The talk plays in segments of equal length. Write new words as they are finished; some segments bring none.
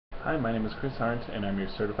Hi, my name is Chris Harnt, and I'm your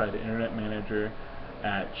Certified Internet Manager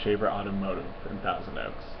at Shaver Automotive in Thousand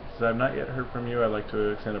Oaks. Since I've not yet heard from you, I'd like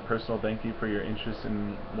to extend a personal thank you for your interest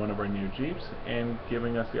in one of our new Jeeps and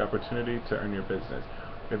giving us the opportunity to earn your business.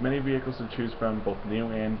 We have many vehicles to choose from, both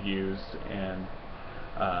new and used, and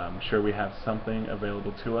I'm sure we have something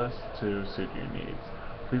available to us to suit your needs.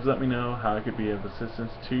 Please let me know how I could be of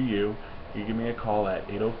assistance to you. You can give me a call at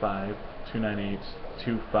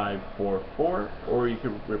 805-298-2544, or you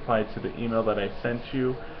can reply to the email that I sent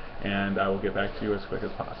you, and I will get back to you as quick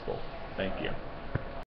as possible. Thank you.